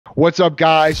What's up,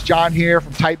 guys? John here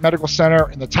from Tight Medical Center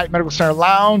in the Tight Medical Center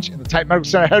Lounge in the Tight Medical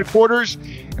Center headquarters,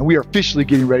 and we are officially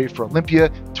getting ready for Olympia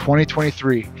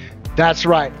 2023. That's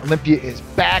right, Olympia is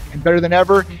back and better than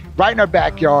ever, right in our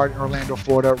backyard in Orlando,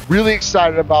 Florida. Really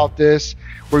excited about this.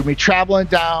 We're gonna be traveling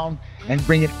down and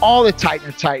bringing all the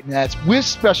Tightinettes with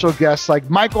special guests like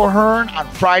Michael Hearn on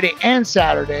Friday and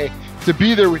Saturday to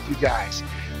be there with you guys.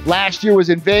 Last year was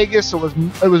in Vegas, so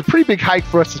it was a pretty big hike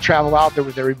for us to travel out there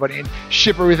with everybody and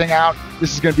ship everything out.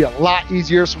 This is gonna be a lot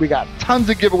easier, so we got tons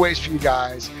of giveaways for you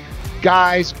guys.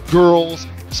 Guys, girls,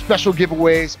 special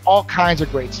giveaways, all kinds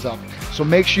of great stuff. So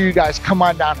make sure you guys come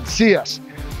on down and see us.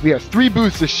 We have 3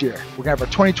 booths this year. We're gonna have our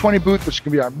 2020 booth, which is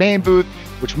gonna be our main booth,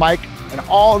 which Mike and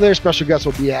all their special guests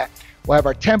will be at. We'll have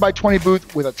our 10x20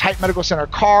 booth with a Tight Medical Center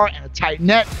car and a tight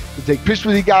net to take pictures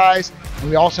with you guys. And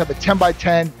we also have a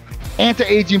 10x10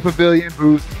 anti-aging pavilion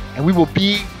booth, and we will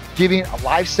be giving a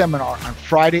live seminar on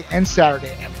Friday and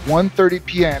Saturday at 1:30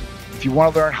 p.m. If you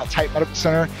want to learn how Tight Medical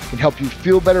Center can help you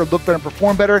feel better, look better, and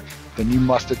perform better, then you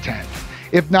must attend.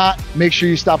 If not, make sure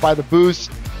you stop by the booths,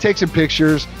 take some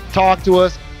pictures, talk to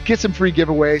us, get some free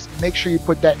giveaways. Make sure you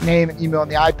put that name and email on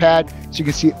the iPad so you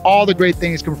can see all the great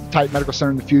things coming from Tight Medical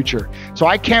Center in the future. So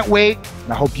I can't wait,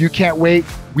 and I hope you can't wait.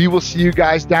 We will see you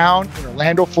guys down in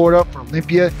Orlando, Florida for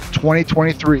Olympia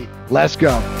 2023. Let's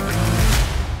go.